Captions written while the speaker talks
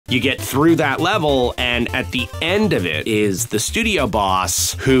You get through that level, and at the end of it is the studio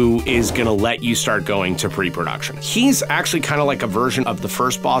boss who is gonna let you start going to pre-production. He's actually kind of like a version of the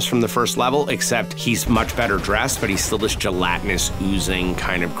first boss from the first level, except he's much better dressed, but he's still this gelatinous, oozing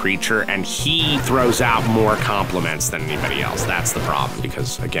kind of creature, and he throws out more compliments than anybody else. That's the problem,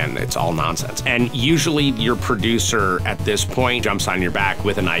 because again, it's all nonsense. And usually your producer at this point jumps on your back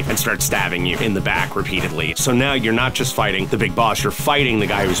with a knife and starts stabbing you in the back repeatedly. So now you're not just fighting the big boss, you're fighting the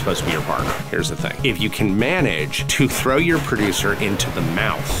guy who's supposed to be your partner. Here's the thing. If you can manage to throw your producer into the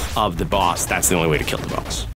mouth of the boss, that's the only way to kill the boss.